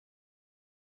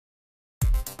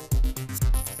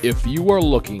If you are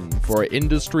looking for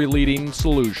industry-leading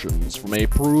solutions from a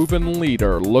proven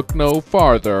leader, look no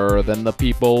farther than the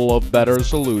people of Better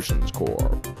Solutions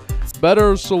Corp.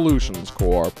 Better Solutions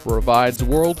Corp provides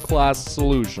world-class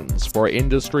solutions for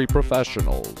industry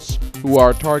professionals who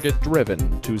are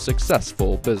target-driven to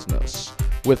successful business,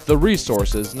 with the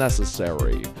resources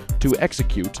necessary to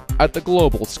execute at the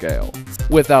global scale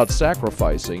without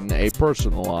sacrificing a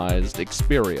personalized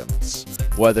experience.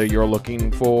 Whether you're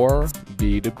looking for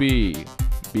B2B,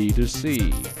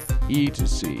 B2C,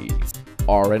 E2C,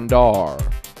 R&R,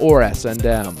 or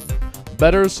S&M,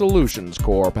 Better Solutions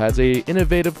Corp has an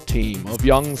innovative team of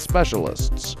young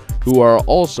specialists who are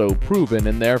also proven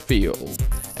in their field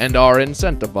and are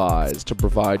incentivized to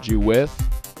provide you with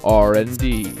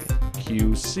R&D,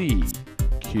 QC,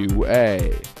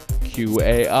 QA,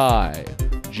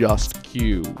 QAI, Just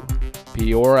Q,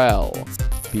 P/L,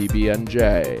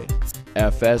 PB&J,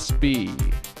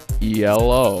 FSB,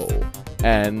 ELO,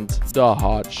 and the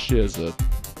hot shizzit.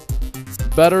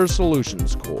 Better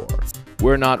Solutions Corp.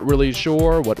 We're not really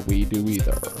sure what we do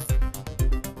either.